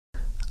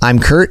I'm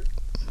Kurt.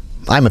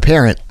 I'm a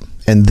parent,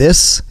 and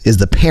this is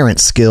the Parent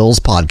Skills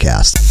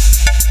Podcast.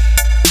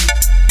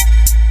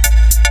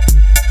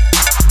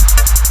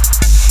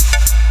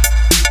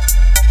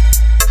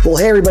 Well,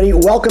 hey, everybody.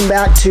 Welcome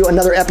back to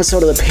another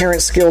episode of the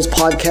Parent Skills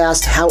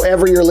Podcast.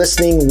 However you're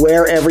listening,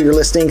 wherever you're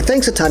listening,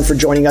 thanks a ton for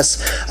joining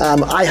us.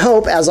 I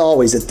hope, as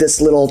always, that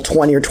this little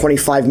 20 or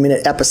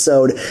 25-minute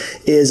episode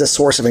is a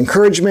source of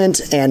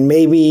encouragement, and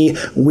maybe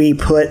we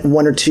put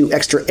one or two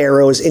extra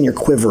arrows in your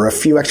quiver, a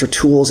few extra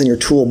tools in your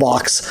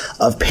toolbox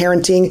of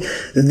parenting.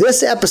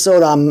 This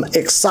episode, I'm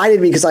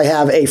excited because I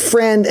have a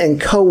friend and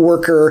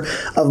co-worker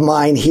of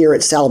mine here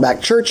at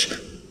Saddleback Church.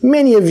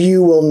 Many of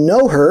you will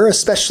know her,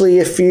 especially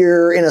if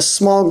you're in a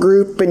small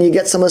group and you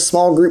get some of the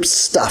small group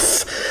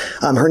stuff.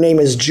 Her name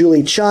is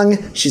Julie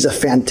Chung. She's a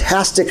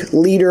fantastic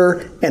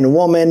leader and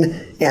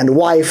woman and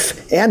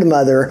wife and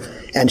mother,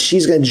 and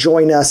she's going to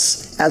join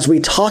us as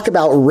we talk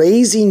about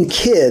raising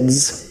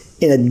kids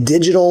in a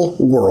digital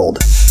world.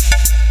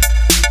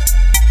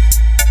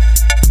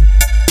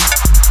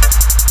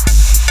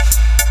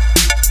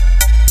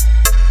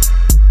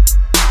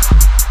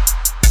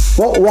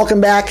 Well, welcome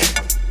back.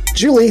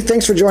 Julie,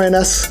 thanks for joining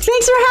us.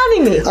 Thanks for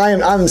having me.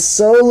 I'm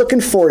so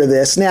looking forward to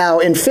this. Now,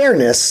 in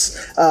fairness,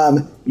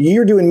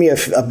 you're doing me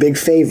a big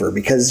favor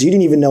because you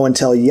didn't even know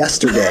until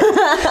yesterday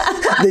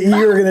that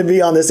you were going to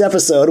be on this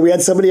episode. We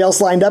had somebody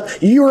else lined up.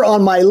 You were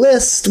on my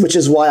list, which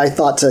is why I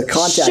thought to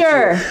contact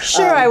you.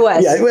 Sure, I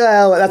was. Yeah,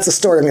 well, that's a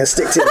story I'm going to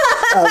stick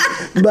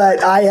to.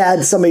 But I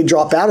had somebody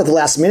drop out at the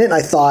last minute, and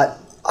I thought,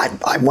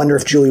 I wonder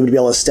if Julie would be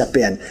able to step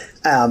in.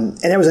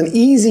 And it was an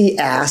easy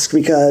ask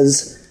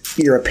because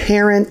you're a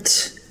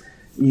parent.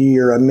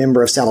 You're a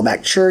member of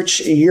Saddleback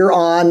Church. You're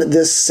on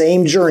this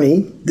same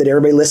journey that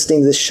everybody listening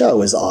to this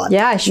show is on.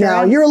 Yeah, sure.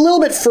 Now, you're a little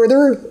bit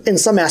further in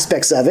some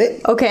aspects of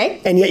it. Okay.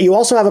 And yet you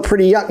also have a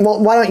pretty young...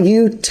 Well, why don't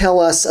you tell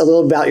us a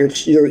little about your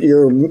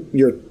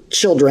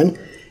children?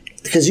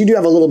 Because you do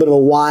have a little bit of a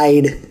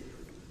wide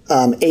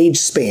age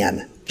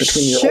span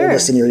between your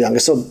oldest and your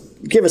youngest. So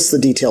give us the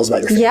details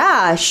about your family.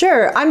 Yeah,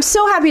 sure. I'm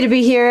so happy to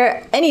be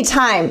here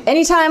anytime.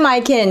 Anytime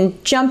I can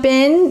jump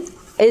in,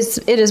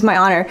 it is my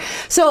honor.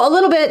 So a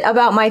little bit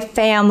about my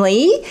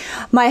family.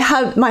 My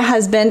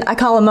husband, I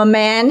call him a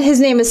man.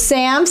 His name is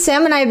Sam.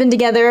 Sam and I have been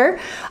together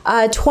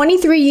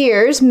 23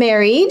 years,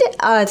 married,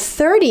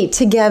 30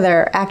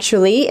 together,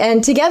 actually.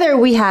 And together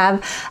we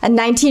have a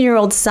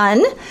 19-year-old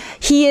son.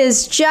 He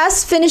is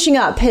just finishing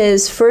up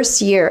his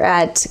first year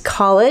at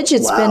college.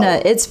 It's been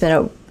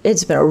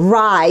a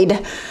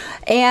ride.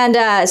 And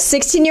a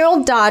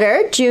 16-year-old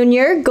daughter,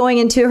 junior, going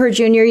into her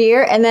junior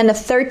year, and then a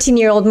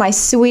 13-year-old, my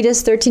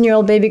sweetest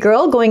 13-year-old baby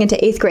girl, going into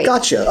 8th grade.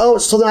 Gotcha. Oh,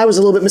 so then I was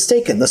a little bit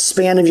mistaken. The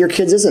span of your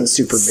kids isn't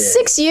super big.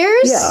 6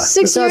 years? Yeah.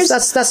 6 years?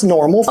 That's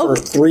normal for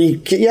 3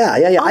 kids. Yeah.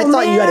 Oh, I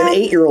thought you had an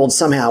 8-year-old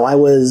somehow. I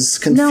was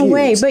confused. No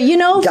way. But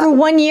for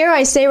 1 year,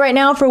 I say right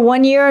now, for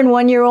 1 year and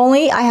 1 year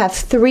only, I have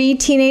 3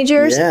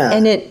 teenagers,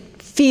 and it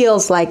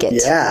feels like it.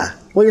 Yeah.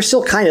 Well, you're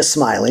still kind of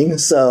smiling,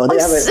 so they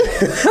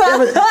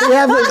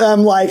haven't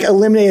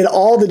eliminated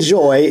all the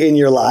joy in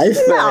your life.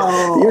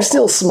 No. You're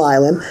still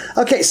smiling.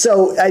 Okay,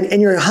 so, and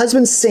your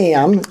husband,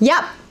 Sam.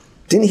 Yep.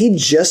 Doesn't he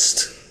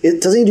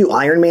do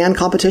Ironman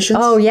competitions?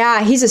 Oh,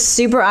 yeah. He's a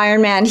super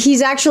Ironman.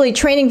 He's actually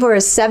training for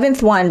his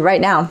 7th one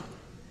right now.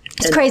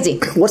 It's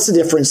crazy. What's the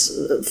difference?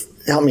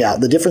 Help me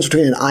out. The difference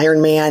between an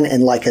Ironman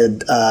and like a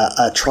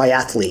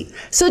triathlete.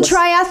 So an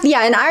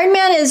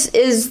Ironman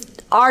is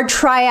our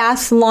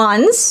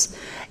triathlons,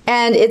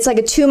 and it's like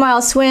a 2-mile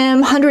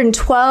swim,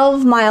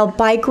 112-mile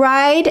bike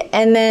ride,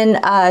 and then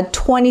a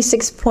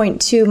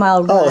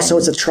 26.2-mile run. Oh, so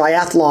it's a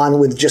triathlon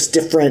with just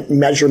different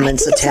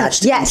measurements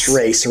attached to each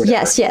race or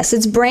whatever. Yes.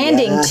 It's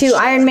branding to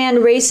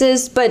Ironman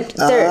races, but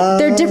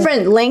they're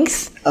different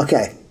length.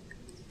 Okay.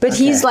 But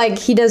he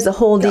does the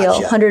whole deal,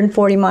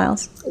 140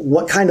 miles.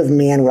 What kind of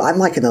man? I'm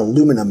like an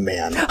aluminum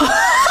man.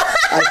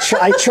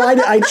 I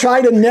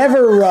try to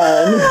never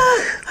run.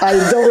 I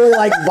don't really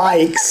like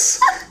bikes,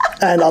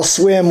 and I'll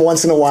swim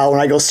once in a while. When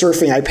I go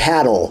surfing, I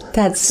paddle.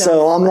 That's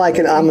so I'm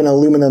an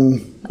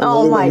aluminum.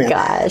 Oh my man.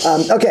 Gosh!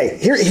 Okay,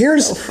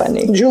 here's so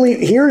funny.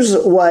 Julie. Here's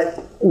what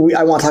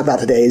I want to talk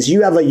about today. Is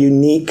you have a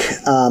unique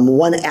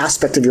one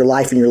aspect of your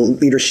life and your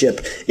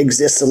leadership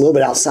exists a little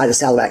bit outside of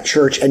Saddleback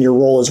Church, and your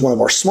role as one of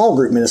our small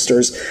group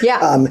ministers.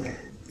 Yeah.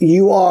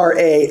 You are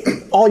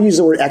I'll use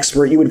the word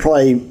expert. You would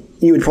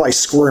probably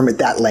squirm at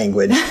that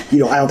language. I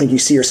don't think you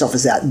see yourself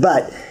as that,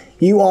 but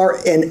you are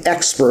an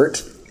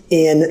expert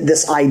in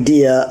this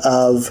idea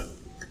of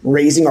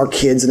raising our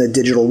kids in a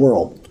digital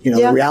world.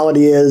 The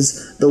reality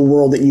is the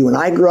world that you and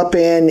I grew up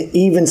in,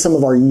 even some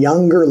of our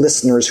younger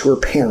listeners who are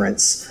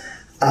parents.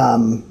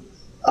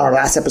 Our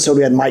last episode,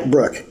 we had Mike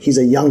Brook. He's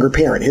a younger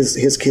parent.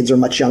 His kids are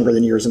much younger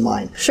than yours and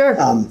mine. Sure.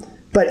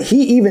 But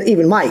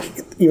even Mike,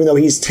 even though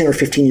he's 10 or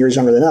 15 years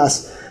younger than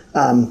us,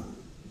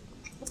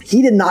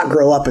 he did not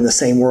grow up in the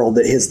same world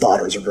that his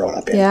daughters are growing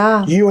up in.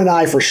 Yeah. You and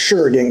I for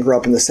sure didn't grow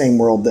up in the same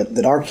world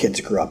that our kids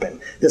grew up in.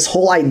 This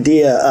whole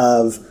idea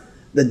of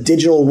the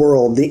digital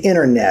world, the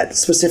internet,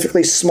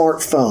 specifically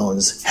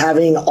smartphones,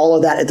 having all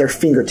of that at their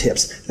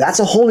fingertips. That's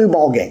a whole new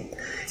ballgame.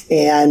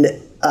 And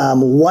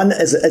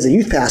as a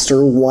youth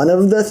pastor, one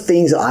of the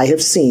things that I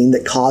have seen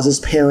that causes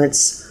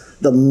parents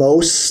the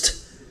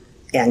most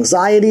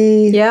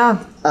anxiety,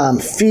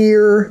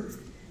 fear,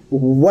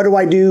 what do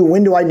I do?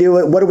 When do I do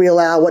it? What do we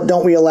allow? What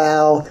don't we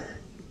allow?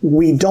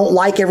 We don't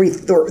like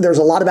there's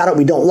a lot about it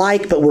we don't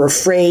like, but we're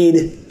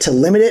afraid to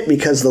limit it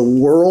because the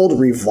world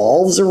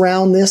revolves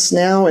around this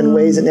now in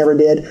ways it never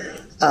did.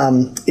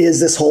 Is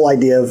this whole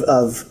idea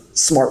of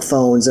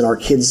smartphones and our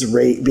kids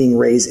being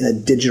raised in a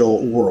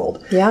digital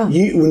world. Yeah.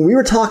 When we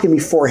were talking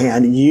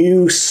beforehand,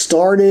 you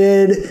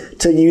started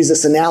to use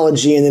this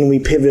analogy and then we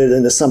pivoted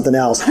into something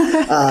else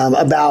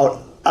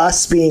about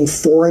us being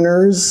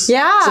foreigners.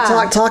 Yeah.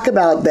 So talk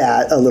about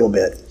that a little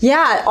bit.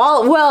 Yeah.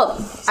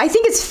 I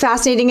think it's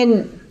fascinating,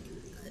 and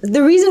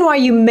the reason why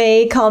you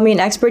may call me an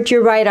expert,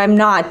 you're right, I'm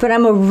not, but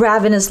I'm a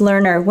ravenous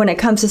learner when it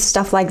comes to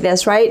stuff like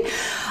this, right?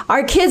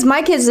 My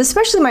kids,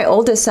 especially my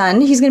oldest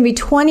son, he's going to be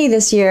 20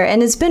 this year,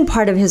 and it's been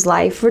part of his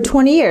life for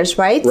 20 years,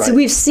 right? So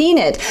we've seen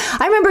it.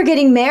 I remember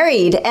getting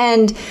married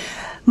and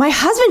my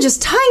husband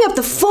just tying up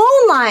the phone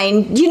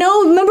line,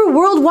 remember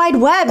World Wide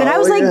Web? And I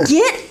was like,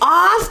 get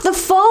off the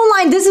phone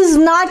line. This is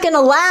not going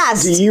to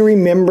last. Do you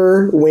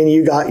remember when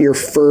you got your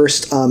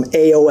first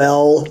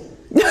AOL?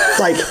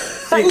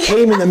 It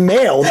came in the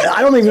mail.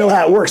 I don't even know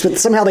how it works, but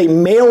somehow they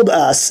mailed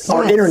us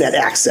our internet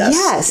access.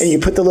 Yes. And you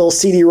put the little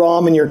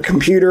CD-ROM in your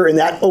computer, and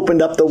that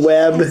opened up the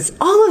web. Yes.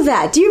 All of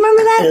that. Do you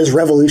remember that? And it was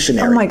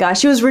revolutionary. Oh my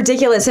gosh, it was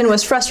ridiculous and it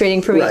was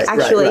frustrating for me,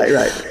 actually.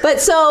 Right.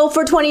 But so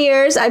for 20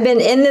 years, I've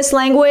been in this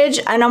language,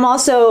 and I'm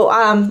also,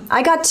 I'm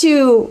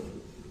so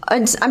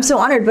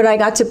honored, but I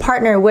got to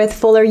partner with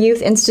Fuller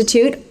Youth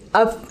Institute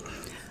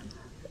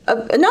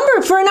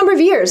for a number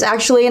of years,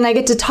 actually, and I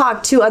get to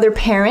talk to other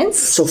parents.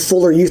 So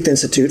Fuller Youth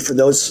Institute, for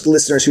those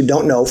listeners who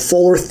don't know,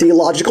 Fuller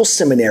Theological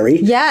Seminary.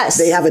 Yes.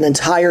 They have an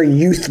entire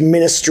youth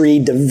ministry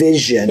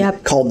division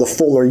called the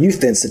Fuller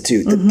Youth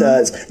Institute that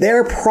does.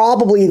 They're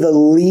probably the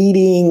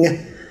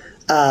leading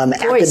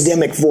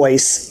academic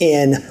voice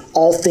in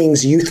all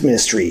things youth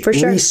ministry, for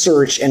sure.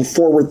 Research and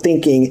forward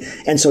thinking.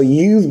 And so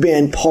you've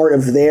been part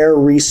of their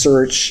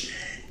research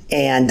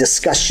and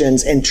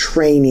discussions and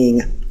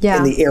training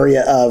in the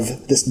area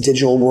of this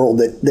digital world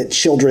that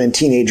children and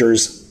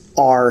teenagers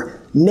are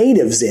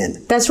natives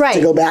in. That's right.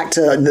 To go back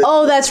to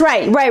that's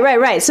right.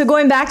 Right. So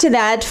going back to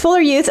that, Fuller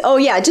Youth,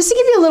 just to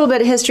give you a little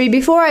bit of history,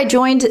 before I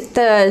joined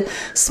the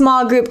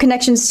small group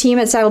connections team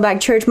at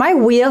Saddleback Church, my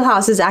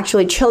wheelhouse is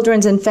actually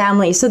children's and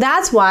family. So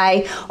that's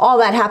why all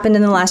that happened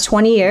in the last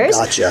 20 years.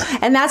 Gotcha.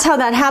 And that's how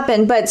that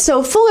happened. But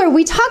so Fuller,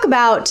 we talk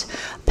about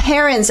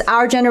parents,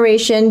 our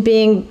generation,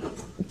 being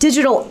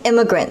digital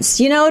immigrants.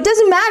 It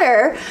doesn't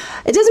matter.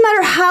 It doesn't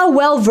matter how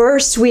well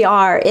versed we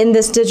are in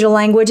this digital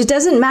language. It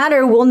doesn't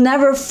matter. We'll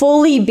never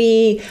fully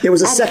be. It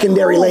was a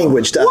secondary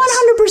language to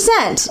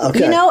us. 100%.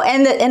 Okay.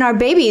 And our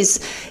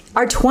babies,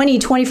 our 20,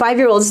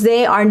 25-year-olds,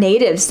 they are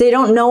natives. They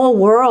don't know a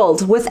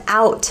world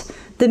without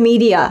the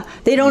media.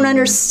 They don't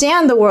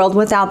understand the world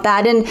without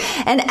that. And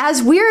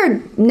as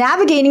we're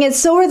navigating it,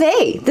 so are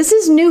they. This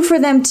is new for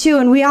them too.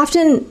 And we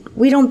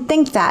don't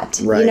think that.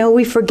 Right.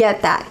 We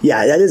forget that.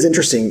 Yeah, that is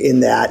interesting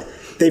in that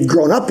they've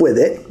grown up with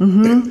it.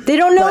 Mm-hmm. They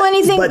don't know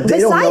anything but they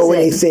don't know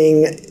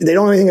anything. They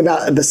don't know anything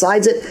about it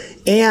besides it.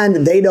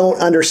 And they don't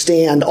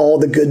understand all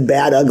the good,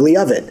 bad, ugly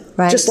of it.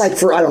 Right. Just like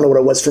I don't know what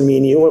it was for me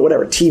and you,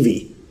 whatever,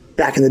 TV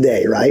back in the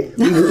day, right?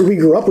 We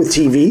grew up with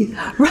TV.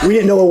 Right. We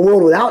didn't know a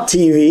world without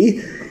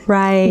TV.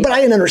 Right. But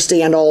I didn't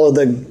understand all of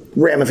the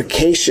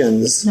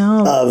ramifications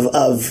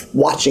of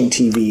watching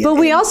TV. But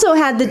we also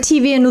had the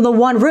TV in the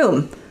one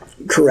room.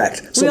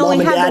 Correct. So mom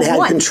and dad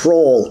had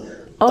control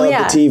of the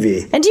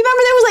TV. And do you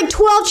remember there was like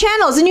 12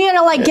 channels and you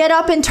had to get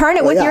up and turn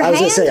it with your hand? I was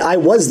going to say, I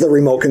was the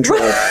remote control.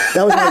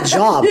 That was my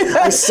job.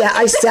 I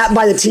sat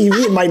by the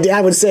TV and my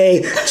dad would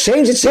say,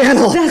 change the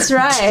channel. That's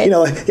right.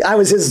 I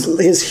was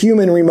his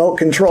human remote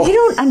control. They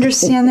don't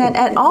understand that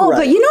at all.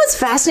 Right. But what's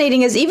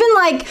fascinating is even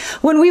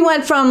when we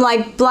went from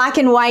black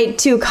and white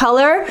to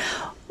color,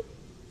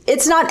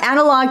 it's not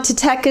analog to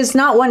tech is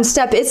not one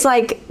step. It's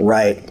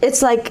It's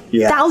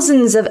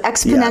thousands of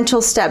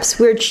exponential steps.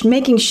 We're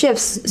making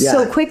shifts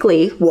so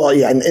quickly. Well,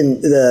 yeah,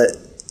 and the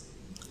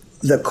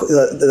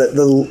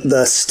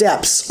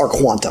steps are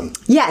quantum.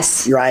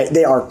 Yes. Right?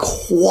 They are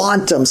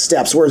quantum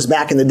steps, whereas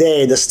back in the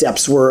day, the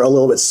steps were a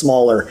little bit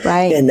smaller.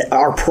 Right. And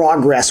our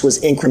progress was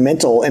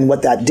incremental. And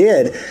what that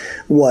did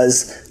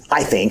was,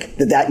 I think,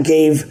 that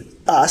gave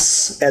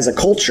us as a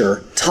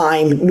culture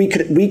time. We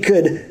could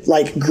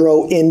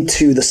grow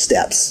into the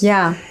steps.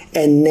 Yeah.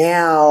 And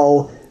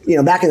now,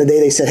 back in the day,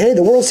 they said, hey,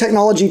 the world's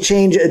technology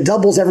change, it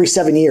doubles every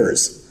 7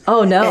 years.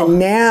 Oh no! And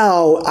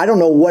now I don't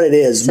know what it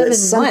is, but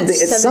it's something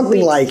weeks, it's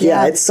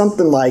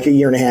something like a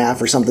year and a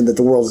half or something that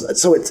the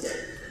world's. So it's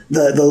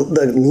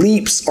the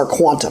leaps are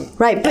quantum,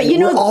 right? But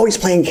we're always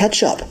playing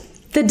catch up.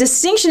 the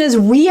distinction is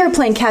we are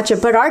playing catch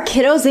up, but our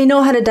kiddos, they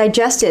know how to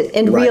digest it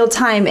in real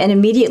time and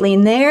immediately.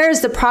 And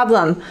there's the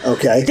problem.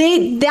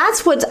 Okay.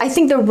 That's what I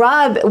think the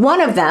rub,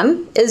 one of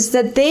them, is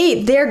that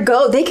they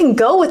can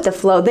go with the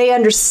flow. They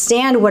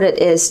understand what it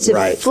is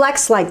to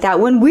flex like that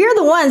when we're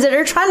the ones that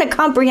are trying to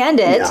comprehend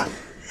it. Yeah.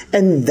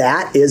 And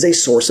that is a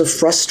source of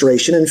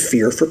frustration and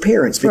fear for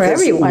parents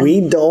because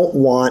we don't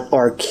want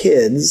our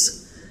kids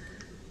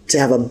to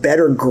have a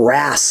better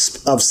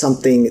grasp of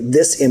something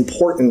this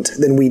important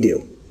than we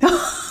do.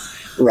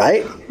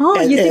 Right?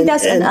 Oh, you think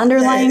that's an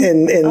underlying...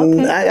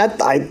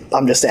 Okay.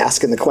 I'm just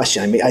asking the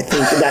question. I mean, I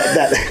think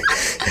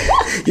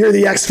that you're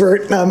the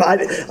expert.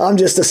 I'm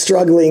just a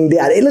struggling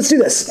dad. Hey, let's do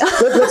this.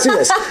 Let's do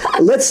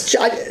this.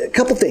 A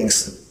couple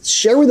things.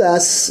 Share with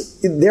us,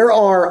 there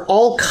are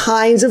all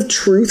kinds of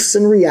truths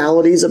and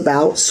realities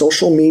about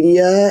social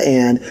media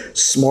and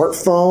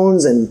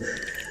smartphones and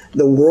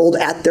the world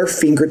at their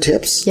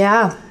fingertips.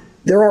 Yeah.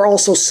 There are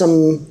also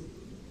some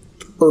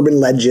urban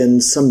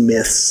legends, some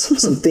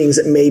myths, some things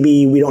that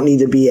maybe we don't need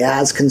to be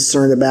as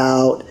concerned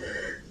about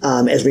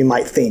as we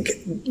might think.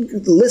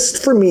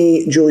 List for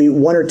me, Julie,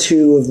 one or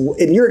two of,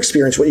 in your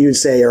experience, what you would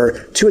say are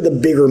two of the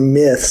bigger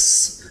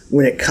myths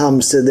when it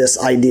comes to this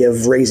idea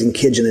of raising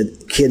kids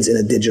in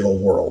a digital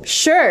world.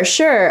 Sure.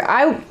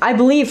 I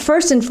believe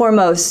first and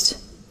foremost,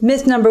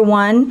 myth number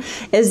one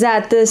is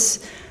that this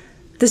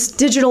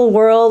digital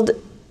world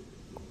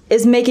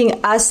is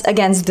making us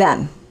against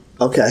them.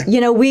 Okay.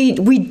 You know, we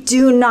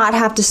do not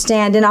have to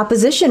stand in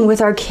opposition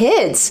with our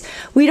kids.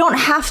 We don't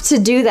have to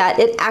do that.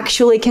 It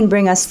actually can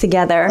bring us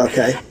together.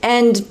 Okay.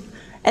 And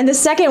the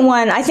second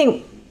one, I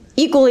think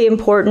equally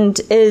important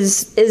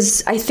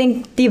is I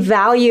think the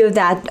value of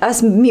that,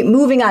 us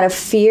moving out of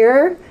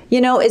fear, you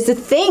know, is the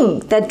thing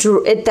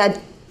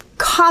that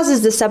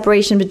causes the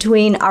separation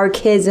between our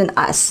kids and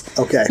us.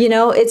 Okay. You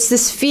know, it's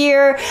this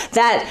fear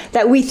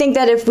that we think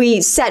that if we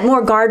set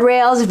more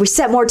guardrails, if we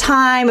set more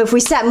time, if we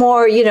set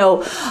more, you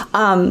know,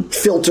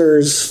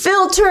 filters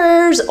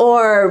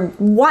or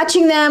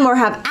watching them or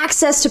have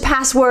access to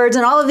passwords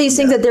and all of these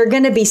things that they're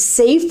going to be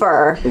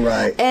safer.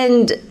 Right.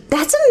 And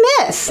that's a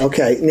myth.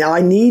 Okay. Now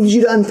I need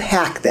you to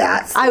unpack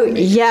that.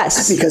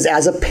 Yes. Because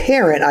as a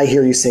parent, I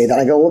hear you say that.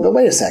 I go, well, but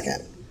wait a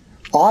second.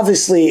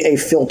 Obviously, a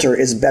filter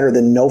is better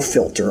than no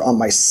filter on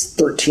my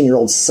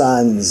 13-year-old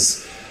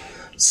son's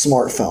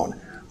smartphone.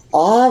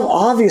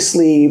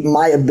 Obviously,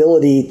 my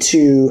ability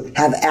to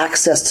have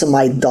access to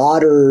my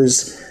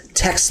daughter's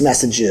text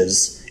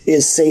messages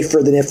is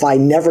safer than if I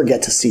never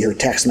get to see her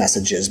text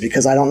messages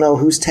because I don't know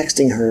who's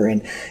texting her,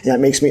 and that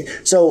makes me...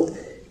 So,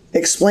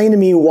 explain to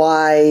me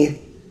why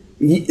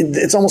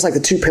it's almost like the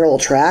two parallel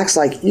tracks.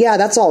 Like, yeah,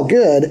 that's all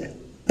good,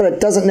 but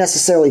it doesn't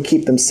necessarily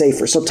keep them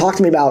safer. So talk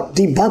to me about,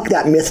 debunk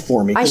that myth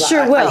for me. I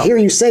sure will. I hear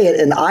you say it,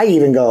 and I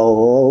even go,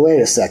 oh,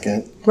 wait a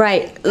second.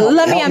 Right.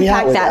 Let me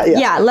unpack that.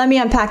 Yeah, let me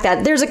unpack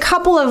that. There's a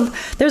couple of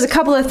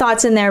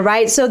thoughts in there,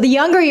 right? So the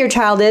younger your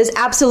child is,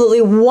 absolutely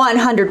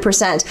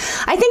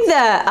 100%. I think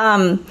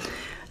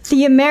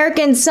the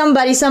American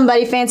somebody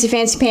fancy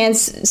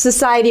pants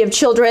Society of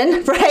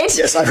Children, right?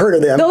 Yes, I've heard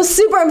of them. Those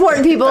super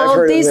important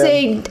people, they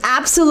say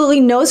absolutely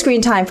no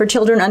screen time for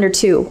children under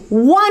 2.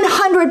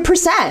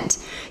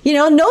 100%. You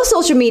know, no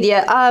social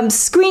media,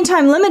 screen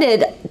time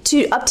limited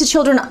to up to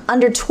children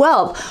under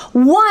 12.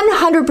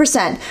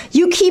 100%.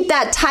 You keep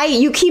that tight,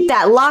 you keep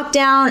that locked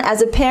down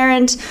as a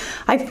parent.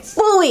 I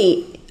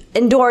fully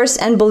endorse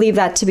and believe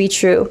that to be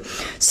true.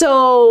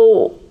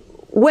 So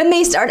when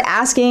they start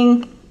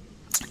asking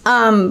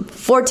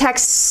for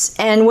texts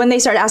and when they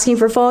start asking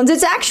for phones,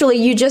 it's actually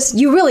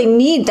you really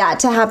need that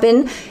to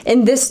happen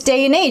in this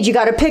day and age. You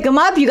got to pick them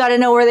up. You got to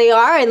know where they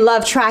are. I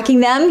love tracking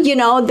them. You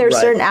know, there's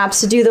certain apps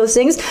to do those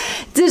things.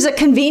 There's a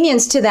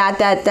convenience to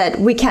that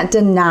we can't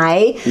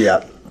deny.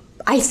 Yeah.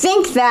 I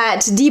think that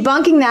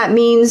debunking that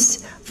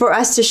means for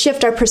us to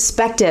shift our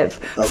perspective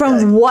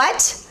from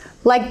what,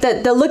 like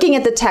the looking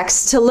at the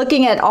text, to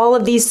looking at all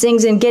of these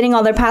things and getting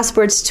all their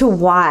passwords, to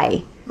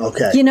why.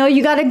 Okay. You know,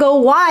 you got to go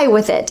why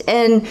with it.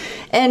 And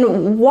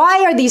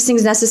why are these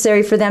things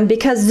necessary for them?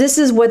 Because this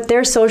is what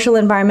their social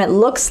environment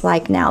looks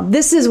like now.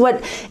 This is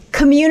what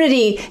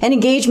community and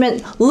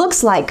engagement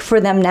looks like for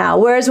them now.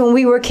 Whereas when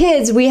we were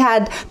kids, we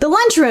had the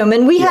lunchroom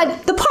and we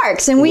had the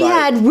parks and we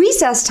had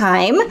recess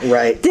time.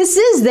 Right. This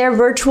is their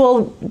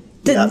virtual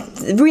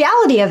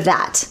reality of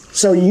that.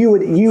 So you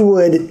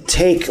would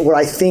take what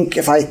I think,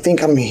 if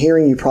I'm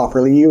hearing you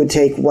properly, you would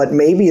take what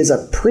maybe is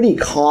a pretty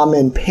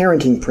common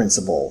parenting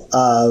principle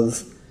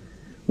of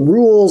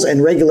rules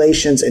and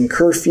regulations and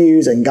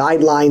curfews and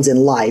guidelines in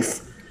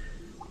life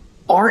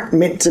aren't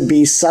meant to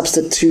be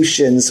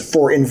substitutions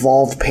for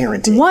involved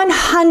parenting.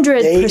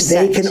 100%.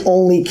 They can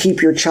only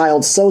keep your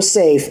child so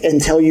safe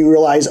until you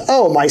realize,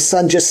 oh, my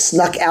son just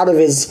snuck out of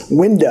his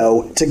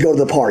window to go to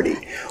the party.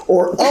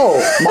 Or,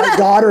 oh, my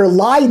daughter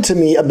lied to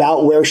me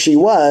about where she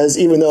was,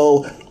 even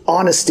though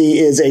honesty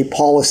is a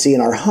policy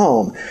in our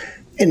home.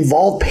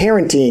 Involved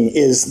parenting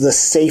is the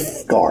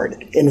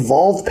safeguard.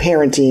 Involved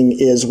parenting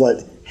is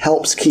what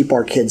helps keep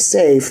our kids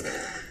safe.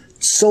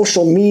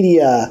 Social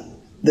media,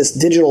 this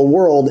digital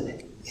world,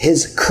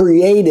 has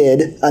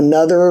created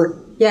another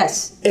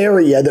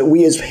area that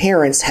we as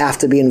parents have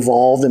to be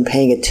involved in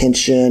paying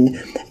attention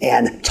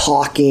and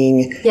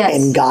talking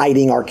and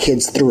guiding our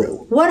kids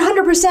through.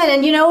 100%.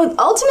 And,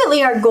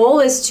 ultimately our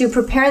goal is to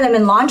prepare them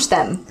and launch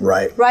them.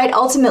 Right. Right?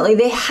 Ultimately,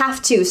 they have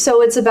to.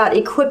 So it's about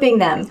equipping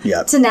them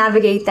to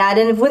navigate that.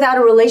 And if without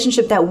a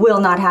relationship, that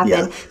will not happen.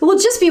 Yeah. It will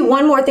just be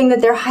one more thing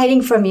that they're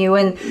hiding from you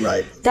and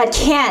that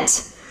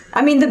can't.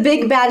 I mean, the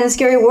big, bad, and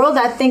scary world,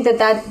 I think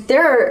that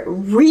there are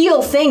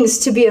real things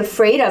to be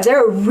afraid of. There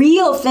are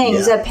real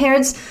things that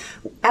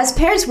as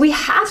parents, we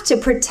have to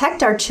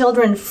protect our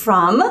children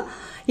from.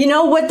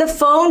 What the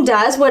phone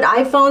does, what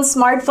iPhones,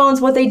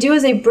 smartphones, what they do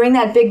is they bring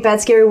that big,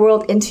 bad, scary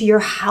world into your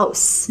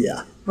house.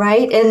 Yeah.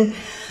 Right? And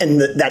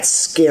that's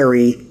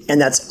scary. And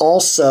that's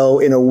also,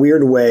 in a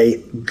weird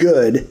way,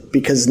 good,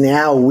 because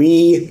now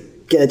we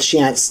get a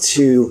chance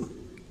to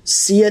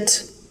see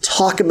it,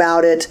 talk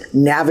about it,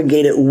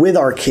 navigate it with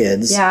our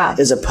kids,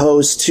 as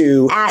opposed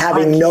to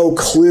having no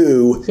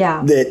clue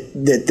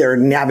that they're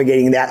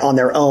navigating that on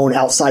their own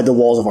outside the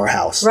walls of our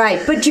house. Right.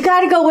 But you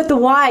got to go with the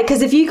why,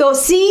 because if you go,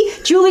 see,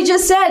 Julie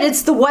just said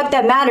it's the what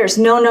that matters.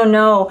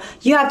 No.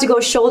 You have to go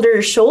shoulder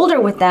to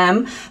shoulder with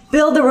them,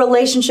 build the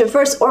relationship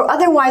first, or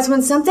otherwise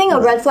when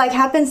a red flag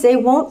happens, they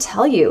won't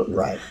tell you.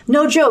 Right.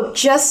 No joke.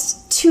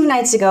 Just 2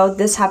 nights ago,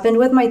 this happened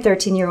with my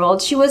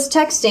 13-year-old. She was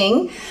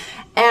texting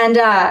and,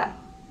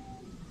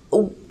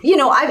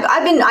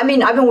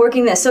 I've been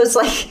working this, so it's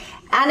like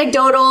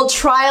anecdotal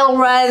trial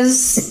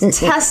runs,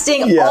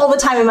 testing all the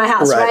time in my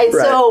house, right?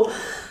 So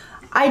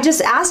I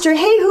just asked her,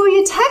 hey, who are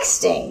you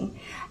texting?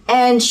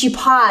 And she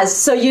paused.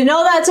 So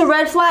that's a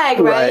red flag,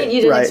 right?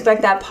 You didn't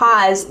expect that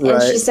pause.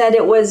 And she said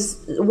it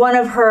was one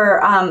of her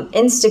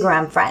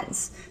Instagram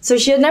friends. So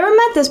she had never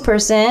met this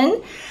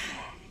person.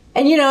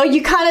 And,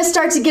 you kind of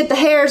start to get the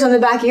hairs on the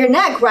back of your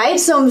neck, right?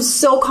 So I'm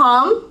so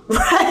calm,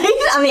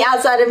 right, on the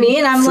outside of me.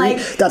 And I'm like...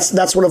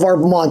 That's one of our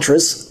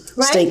mantras.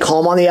 Right? Stay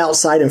calm on the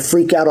outside and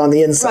freak out on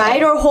the inside.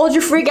 Right, or hold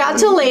your freak out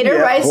till later,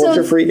 right? Hold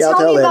your freak out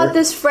till later. Tell me about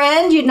this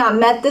friend. You'd not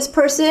met this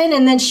person.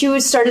 And then she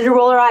started to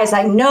roll her eyes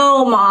like,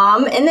 no,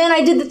 Mom. And then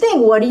I did the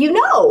thing. What do you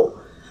know?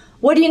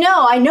 What do you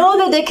know? I know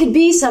that there could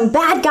be some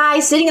bad guy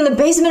sitting in the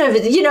basement of,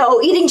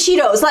 eating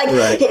Cheetos. Like,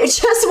 it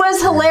just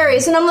was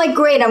hilarious. And I'm like,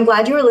 great, I'm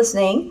glad you were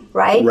listening,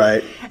 right?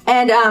 Right.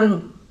 And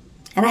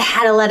I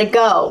had to let it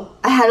go.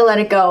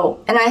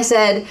 And I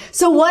said,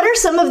 so what are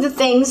some of the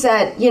things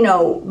that,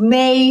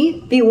 may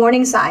be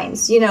warning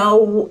signs,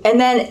 And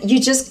then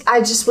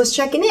I just was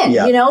checking in,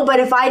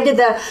 But if I did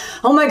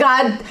oh my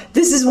God,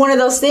 this is one of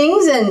those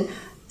things, and...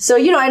 So,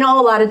 I know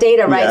a lot of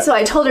data, right? Yeah. So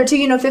I told her to,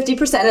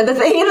 50% of the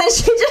thing, and then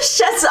she just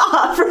shuts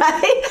off,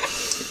 right?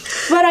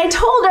 But I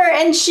told her,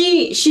 and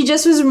she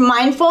just was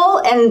mindful,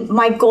 and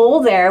my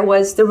goal there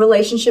was the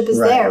relationship is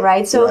there,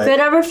 right? So if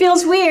it ever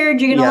feels weird,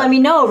 you're going to let me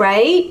know,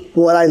 right?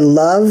 What I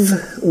love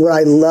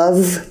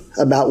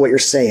about what you're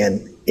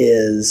saying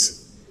is,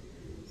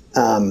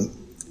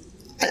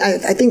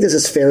 I think this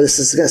is fair. This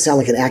is going to sound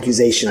like an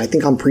accusation. I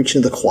think I'm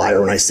preaching to the choir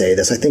when I say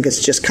this. I think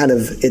it's just kind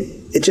of,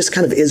 it just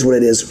kind of is what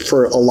it is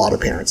for a lot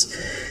of parents,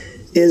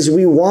 is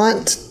we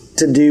want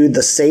to do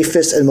the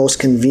safest and most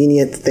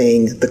convenient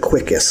thing the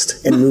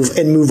quickest and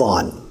move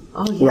on.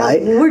 Oh, yeah.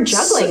 Right? We're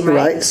juggling,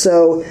 right?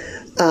 So,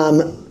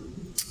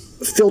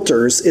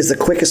 filters is the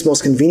quickest,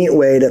 most convenient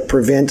way to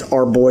prevent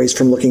our boys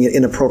from looking at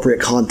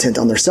inappropriate content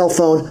on their cell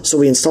phone. So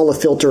we install a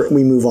filter and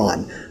we move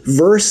on.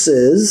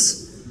 Versus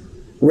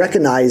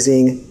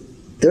recognizing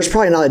there's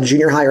probably not a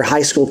junior high or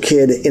high school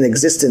kid in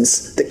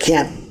existence that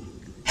can't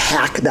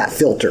hack that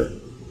filter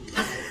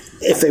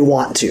if they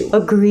want to.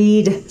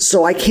 Agreed.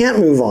 So I can't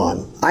move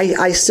on.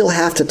 I still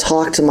have to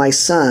talk to my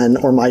son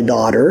or my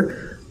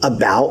daughter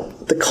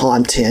about the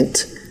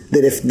content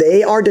that if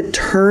they are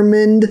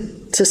determined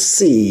to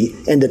see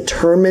and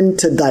determined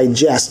to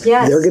digest,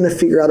 they're going to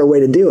figure out a way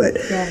to do it.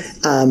 Yes.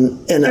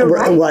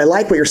 What I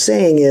like what you're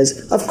saying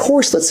is, of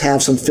course, let's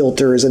have some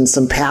filters and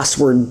some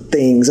password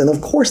things. And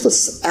of course,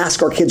 let's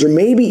ask our kids or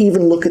maybe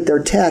even look at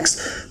their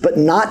text, but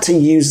not to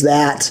use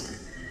that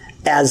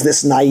as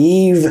this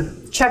naive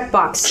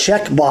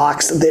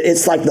checkbox that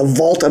it's like the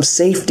vault of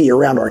safety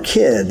around our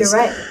kids. You're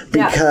right.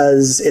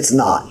 Because it's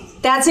not.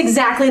 That's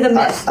exactly the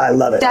myth. I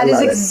love it. That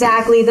is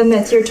exactly the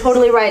myth. You're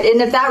totally right.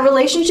 And if that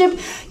relationship,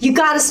 you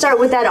got to start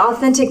with that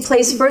authentic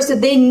place first,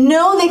 that they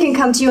know they can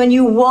come to you and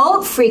you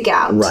won't freak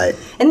out. Right.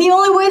 And the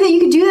only way that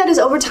you can do that is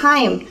over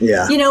time.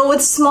 Yeah.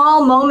 With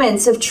small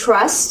moments of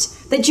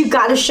trust that you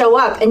got to show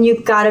up and you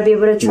got to be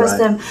able to trust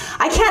them.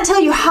 I can't tell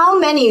you how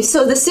many.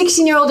 So the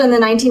 16-year-old and the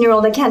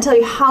 19-year-old, I can't tell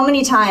you how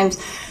many times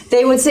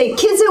they would say,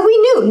 kids that we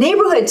knew,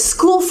 neighborhood,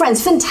 school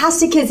friends,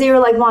 fantastic kids. They were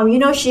like, Mom,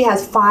 she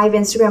has 5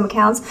 Instagram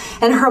accounts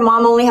and her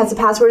mom only has the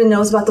password and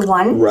knows about the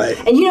one. Right.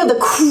 And the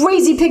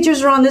crazy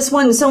pictures are on this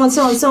one and so and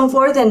so and so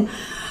forth. And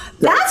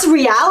that's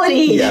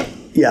reality. Yeah.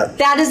 Yeah.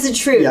 That is the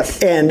truth.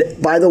 Yeah.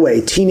 And by the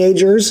way,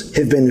 teenagers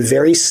have been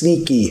very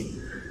sneaky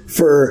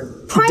for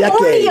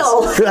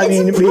primordial. decades. I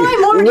mean, it's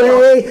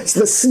primordial.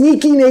 The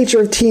sneaky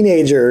nature of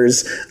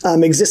teenagers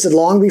existed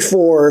long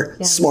before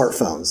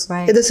smartphones.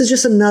 Right. And this is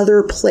just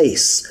another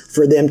place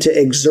for them to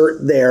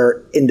exert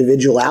their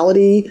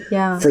individuality,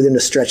 for them to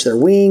stretch their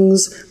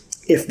wings.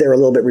 If they're a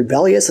little bit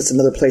rebellious, it's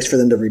another place for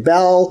them to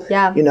rebel.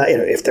 Yeah. You know,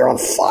 if they're on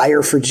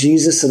fire for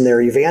Jesus and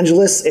they're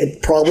evangelists,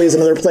 it probably is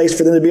another place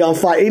for them to be on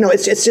fire. You know,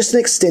 it's just an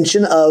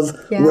extension of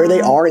where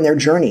they are in their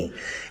journey.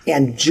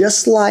 And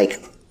just like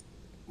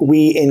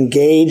we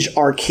engage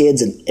our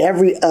kids in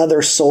every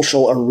other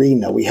social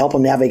arena, we help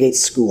them navigate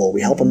school,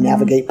 we help them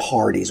navigate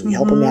parties, we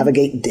help them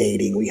navigate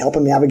dating, we help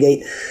them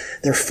navigate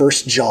their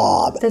first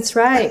job. That's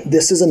right.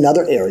 This is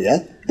another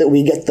area that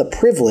we get the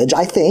privilege,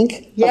 I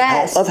think,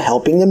 of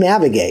helping them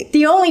navigate.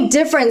 The only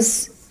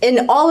difference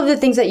in all of the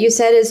things that you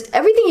said is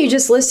everything you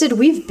just listed,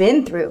 we've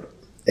been through.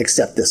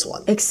 Except this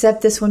one.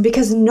 Except this one,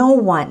 because no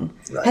one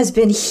has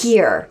been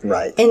here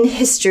in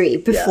history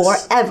before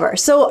ever.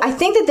 So I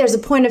think that there's a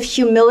point of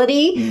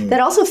humility that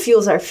also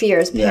fuels our fear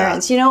as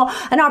parents. You know,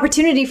 an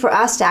opportunity for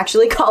us to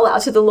actually call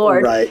out to the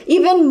Lord,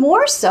 even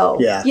more so.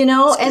 You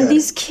know, and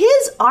these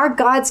kids are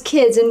God's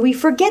kids, and we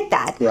forget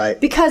that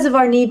because of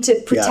our need to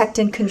protect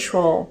and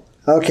control.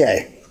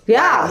 Okay.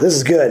 Yeah. Wow, this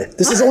is good.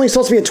 This is only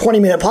supposed to be a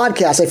 20-minute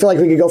podcast. I feel like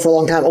we could go for a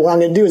long time. What I'm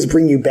going to do is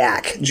bring you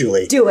back,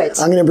 Julie. Do it.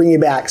 I'm going to bring you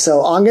back.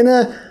 So I'm going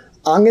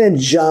to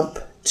jump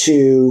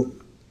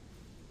to,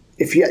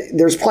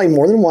 there's probably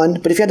more than one,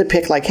 but if you had to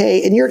pick, like, hey,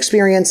 in your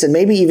experience and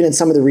maybe even in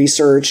some of the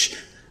research,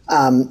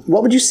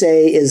 what would you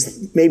say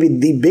is maybe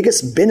the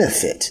biggest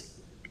benefit?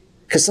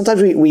 Because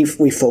sometimes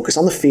we focus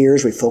on the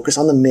fears, we focus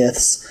on the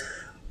myths.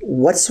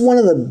 What's one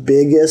of the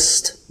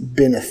biggest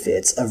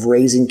benefits of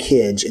raising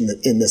kids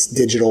in this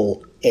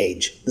digital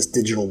age, this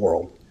digital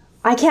world?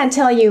 I can't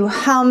tell you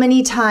how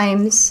many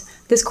times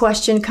this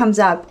question comes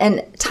up,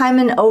 and time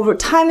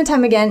and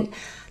time again,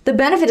 the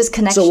benefit is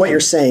connection. So what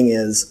you're saying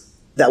is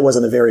that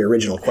wasn't a very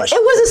original question.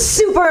 It was a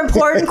super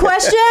important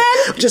question.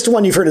 Just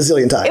one you've heard a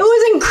zillion times. It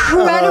was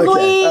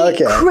incredibly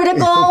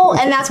critical,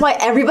 and that's why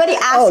everybody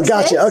asks. Oh,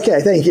 gotcha. This,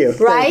 okay, thank you.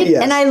 Right?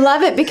 Yes. And I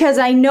love it because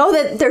I know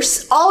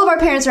that all of our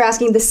parents are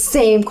asking the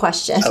same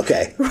question.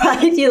 Okay.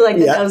 Right? You like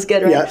that? That was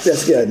good, right? Yeah,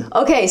 that's good.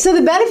 Okay, so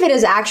the benefit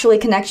is actually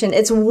connection.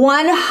 It's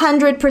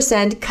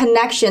 100%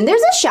 connection.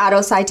 There's a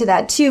shadow side to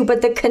that too,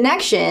 but the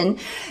connection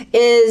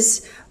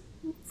is...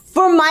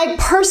 For my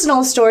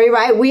personal story,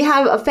 right, we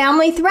have a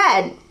family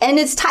thread, and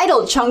it's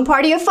titled Chung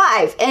Party of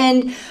 5.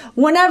 And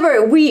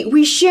whenever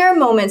we share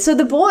moments, so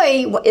the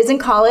boy is in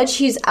college,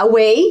 he's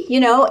away, you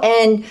know,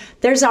 and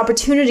there's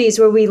opportunities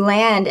where we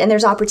land, and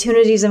there's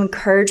opportunities of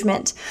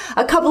encouragement.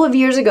 A couple of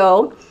years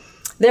ago,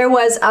 there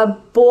was a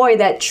boy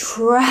that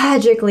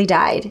tragically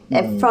died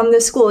from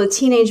the school, a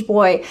teenage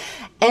boy,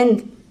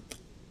 and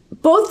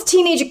both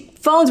teenage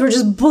phones were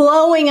just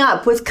blowing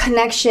up with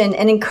connection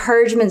and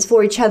encouragements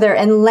for each other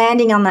and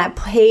landing on that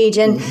page.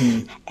 And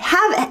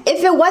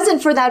if it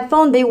wasn't for that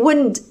phone, they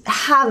wouldn't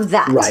have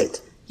that.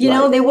 Right. You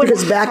know, they wouldn't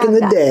Because back in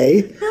the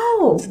day,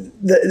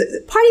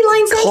 the Party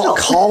Line Central.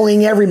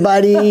 Calling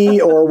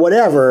everybody or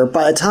whatever,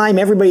 by the time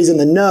everybody's in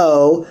the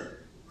know,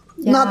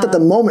 not that the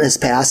moment has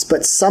passed,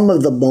 but some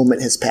of the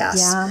moment has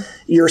passed. Yeah.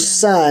 Your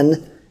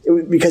son...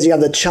 Because you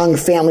have the Chung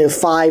family of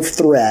 5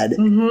 thread.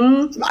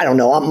 I don't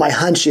know. My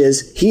hunch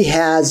is he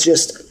has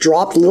just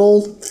dropped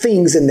little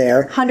things in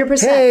there. 100%.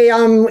 Hey,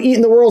 I'm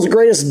eating the world's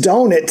greatest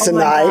donut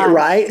tonight,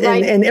 right?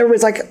 And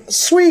everybody's like,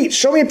 sweet,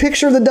 show me a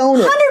picture of the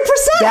donut.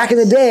 100%. Back in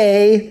the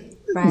day,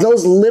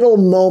 those little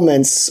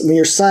moments when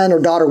your son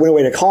or daughter went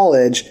away to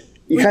college,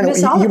 you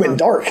went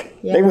dark.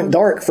 Yeah. They went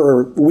dark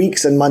for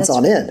weeks and months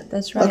on end.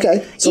 That's right.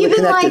 Okay. So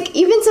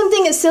even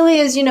something as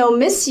silly as,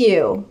 miss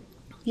you,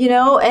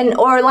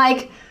 or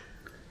like,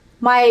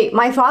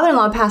 My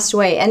father-in-law passed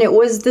away, and it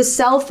was the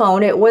cell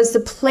phone. It was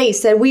the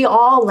place that we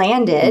all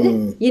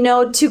landed,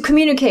 to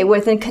communicate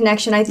with and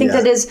connection. I think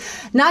that is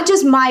not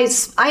just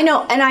I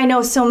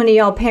know so many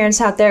y'all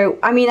parents out there.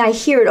 I mean, I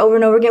hear it over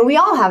and over again. We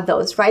all have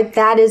those, right?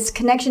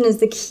 Connection is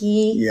the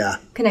key. Yeah.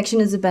 Connection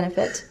is the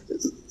benefit.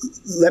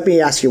 Let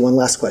me ask you one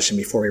last question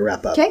before we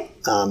wrap up. Okay.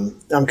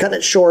 I'm cutting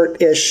it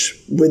short-ish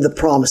with the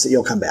promise that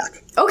you'll come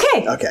back.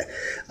 Okay. Okay.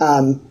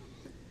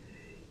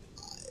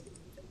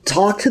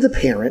 Talk to the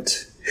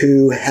parent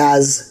who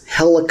has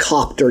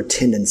helicopter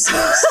tendencies.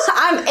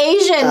 I'm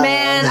Asian,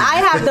 man. I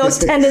have those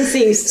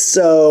tendencies.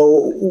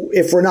 So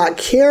if we're not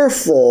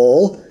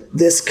careful,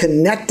 this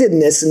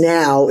connectedness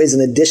now is an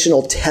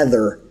additional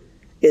tether.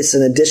 It's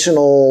an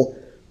additional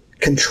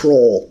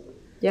control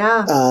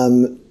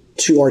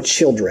to our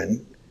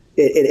children.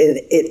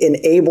 It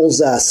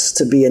enables us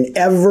to be an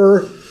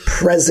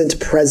ever-present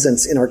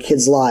presence in our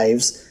kids'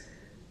 lives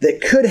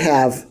that could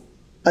have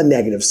a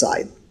negative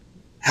side.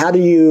 How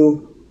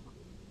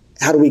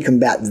do we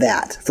combat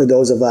that for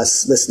those of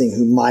us listening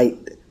who might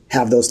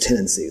have those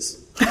tendencies?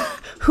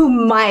 Who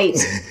might?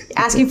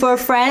 Asking for a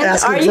friend?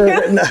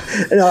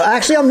 No,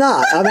 actually, I'm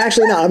not.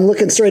 I'm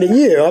looking straight at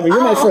you. I mean,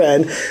 you're my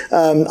friend.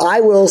 I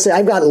will say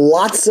I've got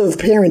lots of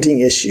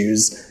parenting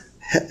issues.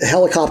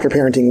 Helicopter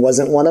parenting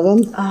wasn't one of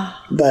them,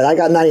 but I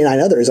got 99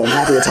 others I'm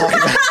happy to talk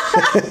about.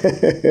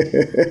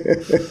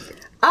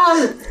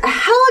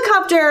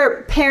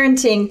 Helicopter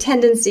parenting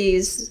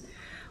tendencies,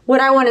 what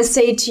I want to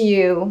say to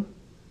you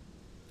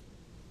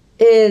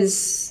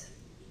is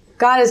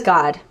God is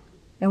God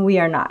and we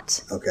are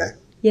not. Okay.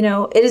 You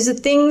know, it is the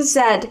things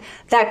that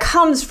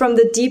comes from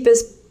the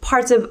deepest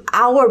parts of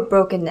our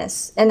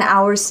brokenness and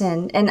our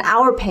sin and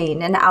our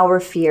pain and our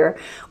fear.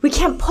 We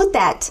can't put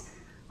that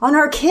on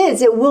our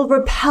kids. It will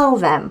repel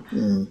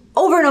them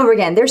over and over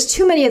again. There's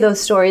too many of those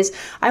stories.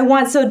 I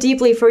want so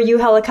deeply for you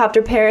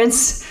helicopter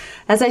parents,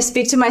 as I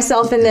speak to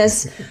myself in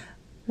this,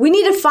 we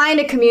need to find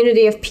a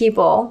community of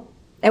people,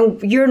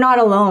 and you're not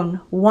alone,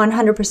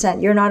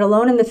 100%. You're not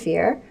alone in the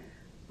fear.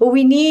 But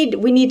we need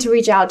to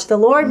reach out to the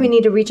Lord. We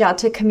need to reach out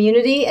to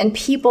community and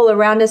people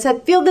around us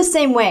that feel the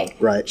same way.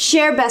 Right.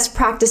 Share best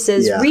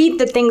practices, read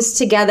the things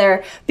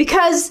together,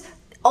 because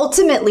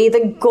ultimately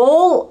the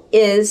goal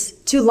is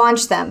to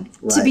launch them,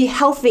 to be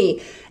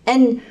healthy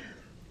and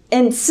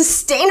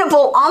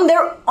sustainable on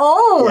their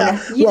own.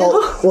 Yeah.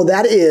 Well,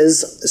 that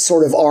is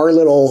sort of our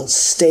little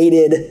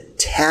stated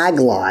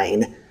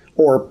tagline,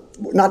 or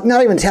not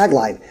even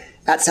tagline.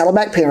 At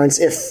Saddleback Parents,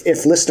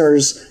 if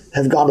listeners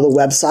have gone to the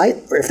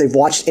website or if they've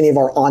watched any of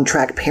our On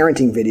Track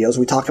parenting videos,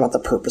 we talk about the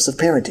purpose of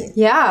parenting.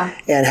 Yeah.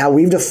 And how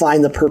we've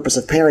defined the purpose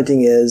of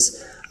parenting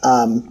is,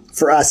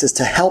 for us, is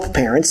to help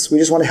parents. We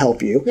just want to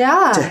help you.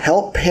 Yeah. To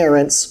help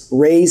parents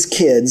raise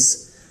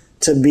kids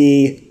to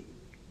be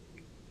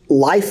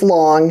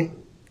lifelong,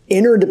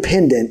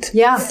 interdependent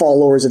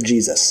followers of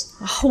Jesus.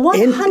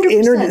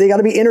 100%. They got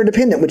to be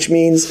interdependent, which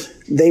means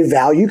they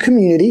value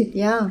community.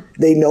 Yeah.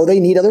 They know they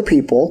need other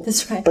people.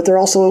 That's right. But they're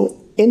also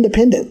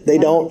independent. They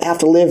don't have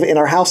to live in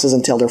our houses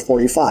until they're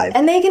 45.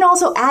 And they can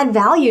also add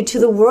value to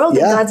the world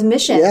and God's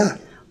mission. Yeah.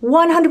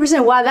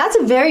 100%. Wow, that's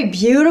a very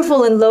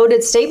beautiful and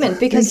loaded statement,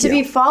 because to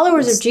be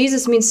followers of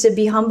Jesus means to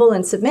be humble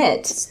and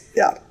submit.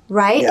 Yeah.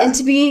 Right? Yeah. And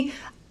to be,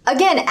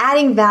 again,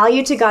 adding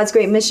value to God's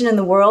great mission in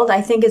the world,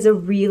 I think is a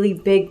really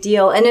big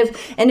deal. And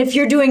if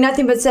you're doing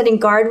nothing but setting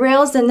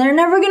guardrails, then they're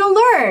never going to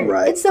learn.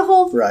 Right. It's the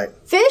whole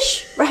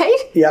fish, right?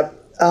 Yep.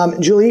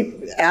 Julie,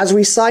 as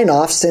we sign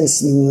off,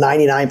 since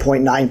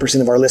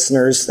 99.9% of our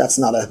listeners, that's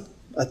not a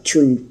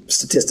true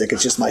statistic,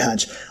 it's just my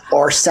hunch,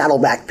 are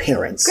Saddleback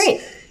parents. Great.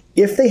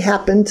 If they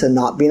happen to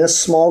not be in a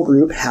small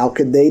group, how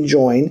could they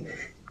join?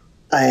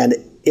 And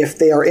if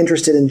they are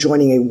interested in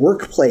joining a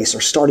workplace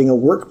or starting a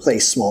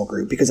workplace small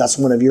group, because that's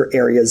one of your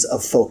areas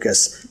of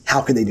focus,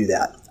 how could they do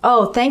that?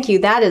 Oh, thank you.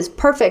 That is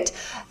perfect.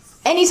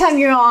 Anytime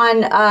you're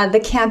on the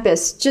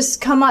campus,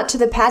 just come out to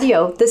the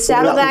patio. The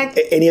Saddleback...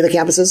 Any of the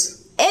campuses?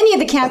 Any of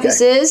the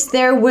campuses,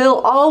 there will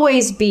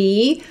always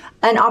be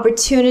an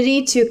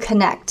opportunity to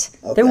connect.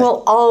 Okay. There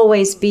will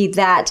always be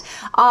that.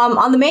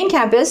 On the main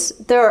campus,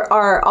 there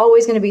are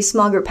always going to be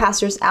small group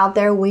pastors out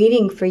there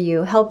waiting for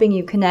you, helping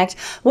you connect,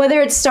 whether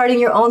it's starting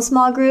your own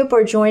small group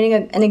or joining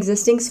an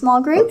existing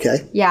small group.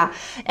 Okay. Yeah.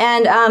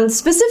 And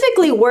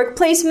specifically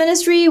workplace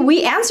ministry,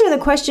 we answer the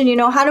question,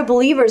 how do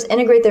believers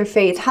integrate their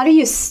faith? How do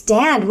you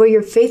stand where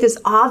your faith is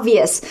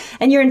obvious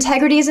and your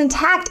integrity is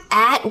intact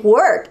at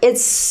work?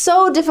 It's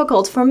so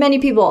difficult for many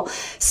people,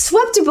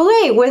 swept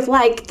away with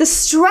the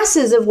stresses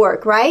of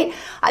work, right?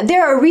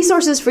 There are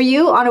resources for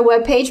you on a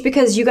webpage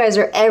because you guys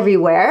are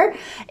everywhere.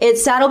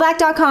 It's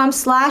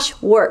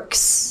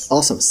saddleback.com/works.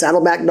 Awesome.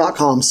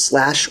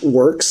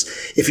 Saddleback.com/works.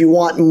 If you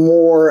want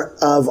more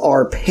of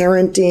our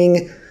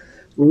parenting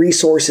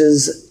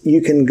resources,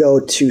 you can go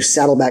to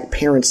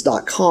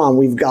saddlebackparents.com.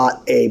 We've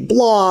got a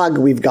blog.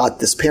 We've got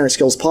this Parent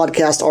Skills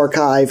podcast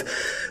archive.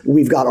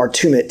 We've got our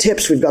 2-minute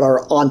tips. We've got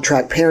our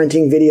on-track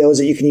parenting videos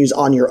that you can use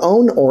on your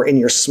own or in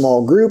your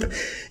small group.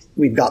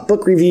 We've got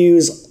book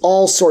reviews,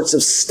 all sorts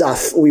of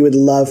stuff. We would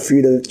love for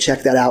you to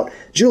check that out.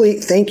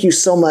 Julie, thank you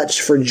so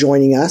much for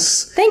joining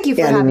us. Thank you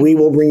for having me. And we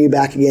will bring you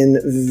back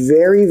again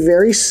very,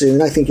 very soon.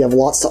 I think you have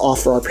lots to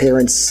offer our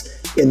parents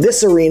in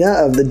this arena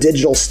of the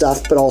digital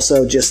stuff, but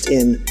also just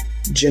in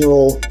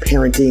general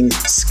parenting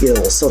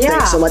skills. So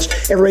thanks so much.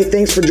 Everybody,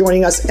 thanks for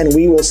joining us, and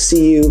we will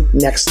see you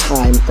next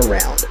time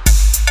around.